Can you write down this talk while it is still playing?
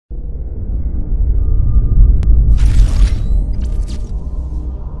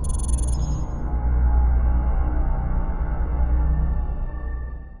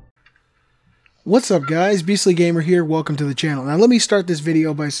What's up guys, Beastly Gamer here, welcome to the channel. Now let me start this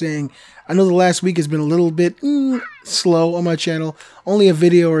video by saying, I know the last week has been a little bit slow on my channel, only a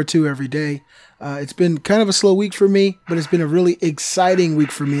video or two every day. It's been kind of a slow week for me, but it's been a really exciting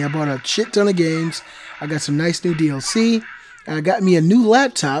week for me. I bought a shit ton of games, I got some nice new DLC, I got me a new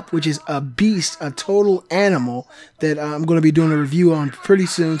laptop, which is a beast, a total animal, that I'm going to be doing a review on pretty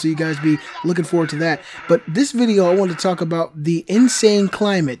soon, so you guys be looking forward to that. But this video, I want to talk about the insane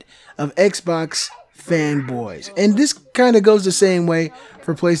climate of Xbox fanboys. And this kind of goes the same way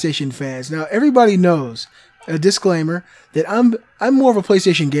for PlayStation fans. Now, everybody knows, a disclaimer, that I'm more of a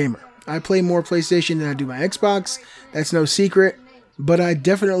PlayStation gamer. I play more PlayStation than I do my Xbox. That's no secret. But I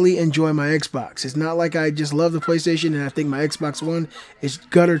definitely enjoy my Xbox. It's not like I just love the PlayStation and I think my Xbox One is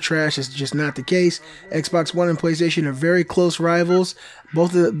gutter trash. It's just not the case. Xbox One and PlayStation are very close rivals.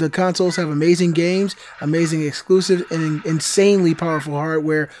 Both of the consoles have amazing games, amazing exclusives, and insanely powerful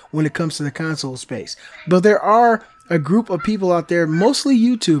hardware when it comes to the console space. But there are a group of people out there, mostly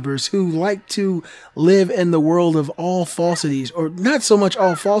YouTubers, who like to live in the world of all falsities, or not so much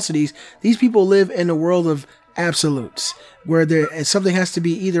all falsities. These people live in a world of absolutes, where something has to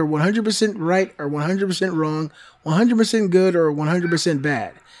be either 100% right or 100% wrong, 100% good or 100%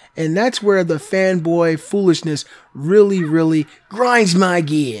 bad. And that's where the fanboy foolishness really grinds my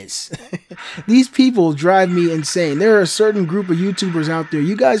gears. These people drive me insane. There are a certain group of YouTubers out there.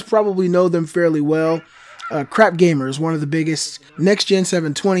 You guys probably know them fairly well. Crap Gamer is one of the biggest. Next Gen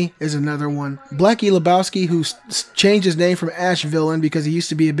 720 is another one. Blackie Lebowski, who changed his name from Ash Villain because he used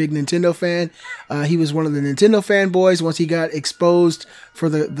to be a big Nintendo fan. He was one of the Nintendo fanboys. Once he got exposed for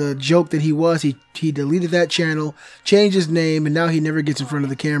the joke that he was, he deleted that channel, changed his name, and now he never gets in front of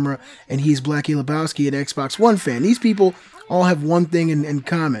the camera, and he's Blackie Lebowski, an Xbox One fan. These people all have one thing in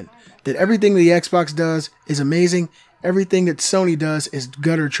common, that everything the Xbox does is amazing, everything that Sony does is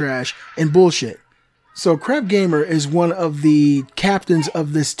gutter trash and bullshit. So Crap Gamer is one of the captains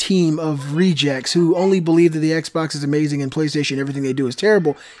of this team of rejects who only believe that the Xbox is amazing and PlayStation, everything they do is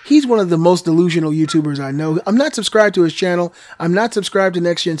terrible. He's one of the most delusional YouTubers I know. I'm not subscribed to his channel. I'm not subscribed to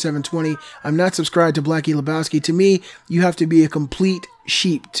Next Gen 720. I'm not subscribed to Blackie Lebowski. To me, you have to be a complete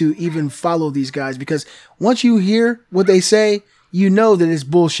sheep to even follow these guys, because once you hear what they say, you know that it's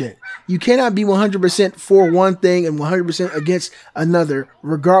bullshit. You cannot be 100% for one thing and 100% against another,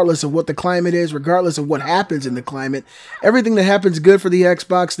 regardless of what the climate is, regardless of what happens in the climate. Everything that happens good for the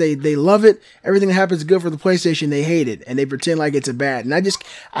Xbox, they love it. Everything that happens good for the PlayStation, they hate it, and they pretend like it's a bad. And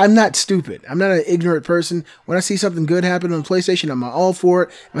I'm not stupid. I'm not an ignorant person. When I see something good happen on PlayStation, I'm all for it.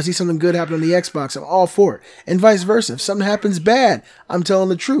 If I see something good happen on the Xbox, I'm all for it. And vice versa. If something happens bad, I'm telling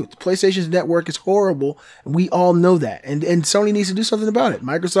the truth. PlayStation's network is horrible, and we all know that. And Sony needs to do something about it.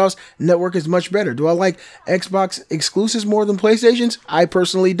 Microsoft's network is much better. Do I like Xbox exclusives more than PlayStation's? I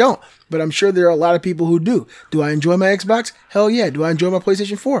personally don't, but I'm sure there are a lot of people who do. Do I enjoy my Xbox? Hell yeah. Do I enjoy my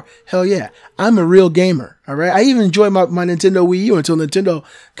PlayStation 4? Hell yeah. I'm a real gamer, all right? I even enjoy my Nintendo Wii-U until Nintendo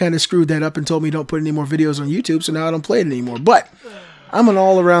kind of screwed that up and told me don't put any more videos on YouTube, so now I don't play it anymore. But I'm an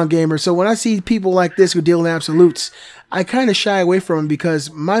all-around gamer, so when I see people like this who deal in absolutes, I kind of shy away from them,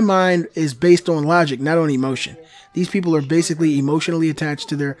 because my mind is based on logic, not on emotion. These people are basically emotionally attached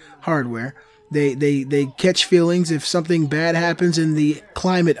to their hardware. They catch feelings if something bad happens in the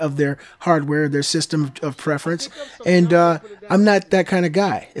climate of their hardware, their system of preference. And I'm not that kind of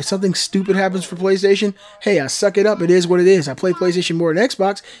guy. If something stupid happens for PlayStation, hey, I suck it up. It is what it is. I play PlayStation more than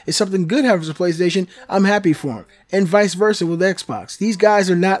Xbox. If something good happens for PlayStation, I'm happy for them. And vice versa with Xbox. These guys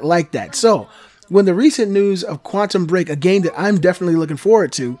are not like that. So when the recent news of Quantum Break, a game that I'm definitely looking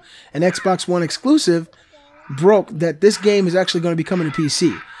forward to, an Xbox One exclusive, broke that this game is actually going to be coming to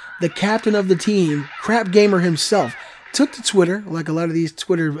PC, the captain of the team, Crap Gamer himself, took to Twitter, like a lot of these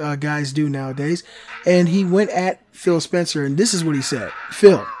Twitter guys do nowadays, and he went at Phil Spencer, and this is what he said.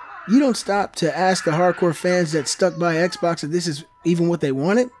 Phil, you don't stop to ask the hardcore fans that stuck by Xbox if this is even what they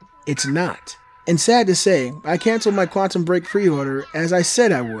wanted? It's not. And sad to say, I canceled my Quantum Break pre-order as I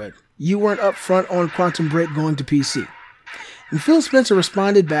said I would. You weren't upfront on Quantum Break going to PC. And Phil Spencer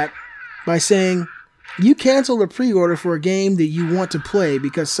responded back by saying, you canceled a pre-order for a game that you want to play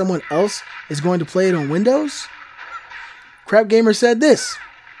because someone else is going to play it on Windows? Crap Gamer said this: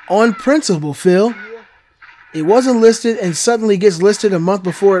 on principle, Phil. It wasn't listed and suddenly gets listed a month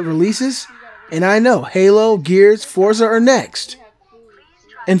before it releases. And I know Halo, Gears, Forza are next.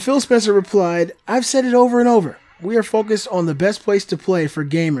 And Phil Spencer replied, I've said it over and over. We are focused on the best place to play for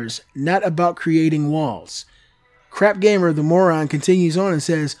gamers, not about creating walls. Crap Gamer, the moron, continues on and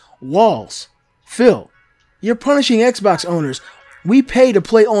says, walls. Phil, you're punishing Xbox owners. We pay to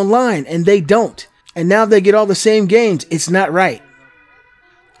play online and they don't. And now they get all the same games. It's not right.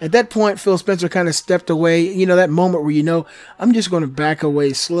 At that point, Phil Spencer kind of stepped away. You know, that moment where you know, I'm just going to back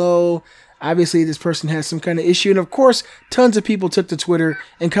away slow. Obviously, this person has some kind of issue. And of course, tons of people took to Twitter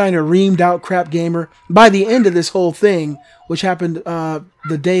and kind of reamed out Crap Gamer. By the end of this whole thing, which happened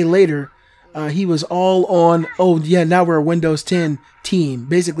the day later, he was all on, oh yeah, now we're a Windows 10 team.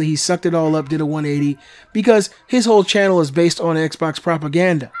 Basically, he sucked it all up, did a 180, because his whole channel is based on Xbox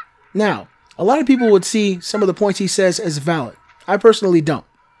propaganda. Now, a lot of people would see some of the points he says as valid. I personally don't.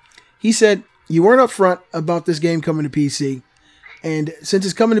 He said, you weren't upfront about this game coming to PC. And since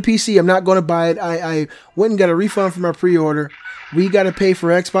it's coming to PC, I'm not going to buy it. I went and got a refund for my pre-order. We got to pay for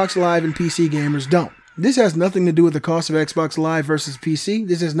Xbox Live, and PC gamers don't. This has nothing to do with the cost of Xbox Live versus PC.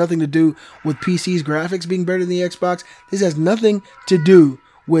 This has nothing to do with PC's graphics being better than the Xbox. This has nothing to do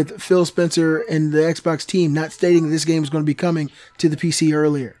with Phil Spencer and the Xbox team not stating that this game is going to be coming to the PC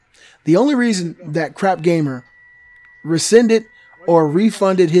earlier. The only reason that Crap Gamer rescinded or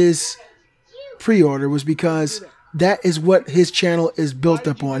refunded his pre-order was because that is what his channel is built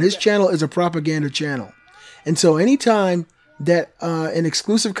upon. His channel is a propaganda channel. And so anytime that an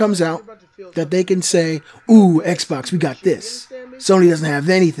exclusive comes out that they can say, ooh, Xbox, we got this. Sony doesn't have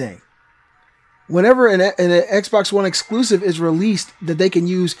anything. Whenever an Xbox One exclusive is released that they can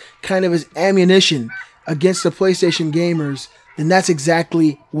use kind of as ammunition against the PlayStation gamers, then that's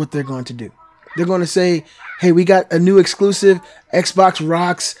exactly what they're going to do. They're going to say, hey, we got a new exclusive, Xbox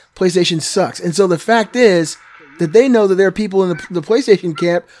rocks, PlayStation sucks. And so the fact is that they know that there are people in the PlayStation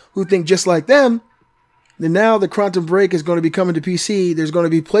camp who think just like them. Then now the Quantum Break is going to be coming to PC. There's going to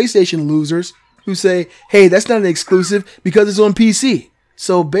be PlayStation losers who say, hey, that's not an exclusive because it's on PC.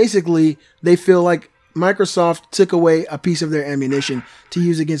 So basically, they feel like Microsoft took away a piece of their ammunition to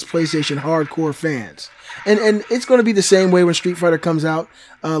use against PlayStation hardcore fans. And it's going to be the same way when Street Fighter comes out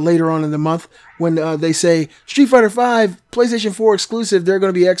later on in the month. When they say, Street Fighter V, PlayStation 4 exclusive, they're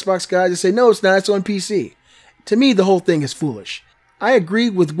going to be Xbox guys that say, no, it's not, it's on PC. To me, the whole thing is foolish. I agree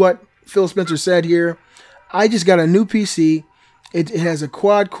with what Phil Spencer said here. I just got a new PC. It has a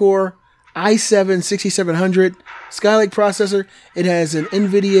quad-core i7 6700 Skylake processor. It has an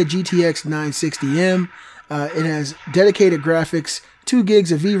NVIDIA GTX 960M. It has dedicated graphics, 2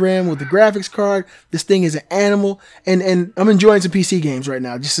 gigs of VRAM with the graphics card. This thing is an animal. And I'm enjoying some PC games right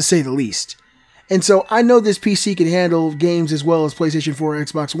now, just to say the least. And so I know this PC can handle games as well as PlayStation 4 or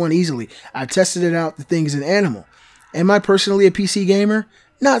Xbox One easily. I've tested it out. The thing is an animal. Am I personally a PC gamer?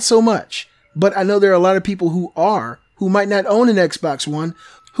 Not so much. But I know there are a lot of people who might not own an Xbox One,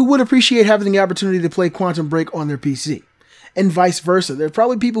 who would appreciate having the opportunity to play Quantum Break on their PC. And vice versa. There are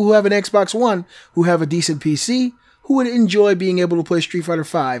probably people who have an Xbox One who have a decent PC who would enjoy being able to play Street Fighter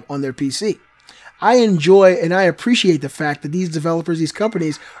V on their PC. I enjoy and I appreciate the fact that these developers, these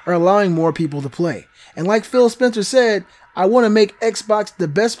companies, are allowing more people to play. And like Phil Spencer said, I want to make Xbox the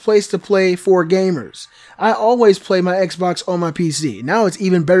best place to play for gamers. I always play my Xbox on my PC. Now it's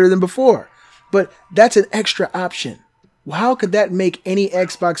even better than before. But that's an extra option. How could that make any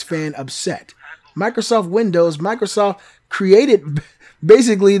Xbox fan upset? Microsoft Windows, Microsoft created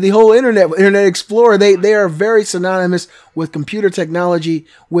basically the whole Internet Explorer. They are very synonymous with computer technology,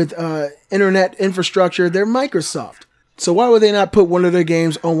 with internet infrastructure. They're Microsoft. So why would they not put one of their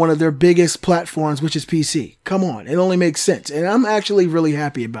games on one of their biggest platforms, which is PC? Come on, it only makes sense. And I'm actually really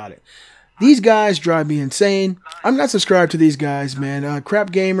happy about it. These guys drive me insane. I'm not subscribed to these guys, man.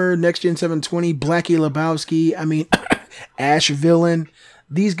 Crap Gamer, Next Gen 720, Blackie Lebowski, Ash Villain.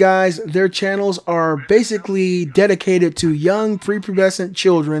 These guys, their channels are basically dedicated to young prepubescent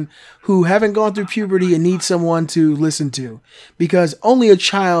children who haven't gone through puberty and need someone to listen to. Because only a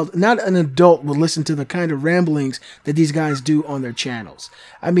child, not an adult, will listen to the kind of ramblings that these guys do on their channels.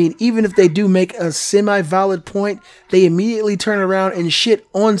 I mean, even if they do make a semi-valid point, they immediately turn around and shit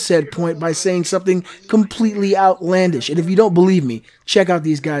on said point by saying something completely outlandish. And if you don't believe me, check out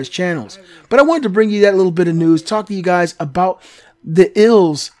these guys' channels. But I wanted to bring you that little bit of news, talk to you guys about the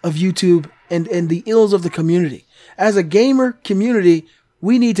ills of YouTube and the ills of the community. As a gamer community,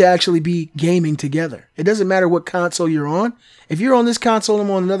 we need to actually be gaming together. It doesn't matter what console you're on. If you're on this console and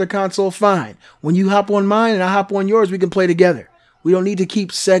I'm on another console, fine. When you hop on mine and I hop on yours, we can play together. We don't need to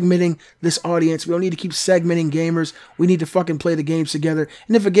keep segmenting this audience. We don't need to keep segmenting gamers. We need to fucking play the games together.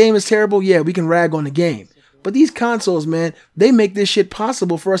 And if a game is terrible, yeah, we can rag on the game. But these consoles, man, they make this shit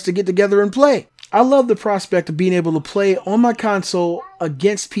possible for us to get together and play. I love the prospect of being able to play on my console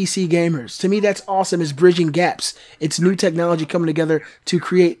against PC gamers. To me, that's awesome. It's bridging gaps. It's new technology coming together to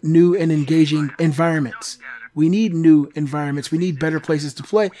create new and engaging environments. We need new environments. We need better places to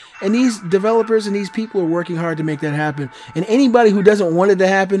play. And these developers and these people are working hard to make that happen. And anybody who doesn't want it to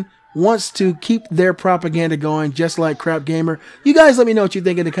happen, wants to keep their propaganda going, just like Crap Gamer. You guys let me know what you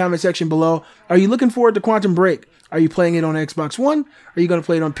think in the comment section below. Are you looking forward to Quantum Break? Are you playing it on Xbox One? Are you going to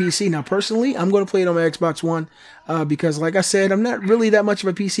play it on PC? Now, personally, I'm going to play it on my Xbox One because, like I said, I'm not really that much of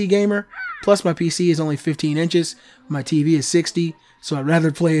a PC gamer. Plus, my PC is only 15 inches. My TV is 60, so I'd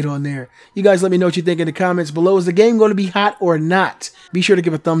rather play it on there. You guys let me know what you think in the comments below. Is the game going to be hot or not? Be sure to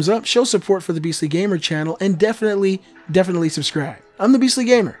give a thumbs up, show support for the Beastly Gamer channel, and definitely subscribe. I'm the Beastly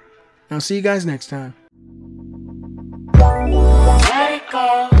Gamer. I'll see you guys next time.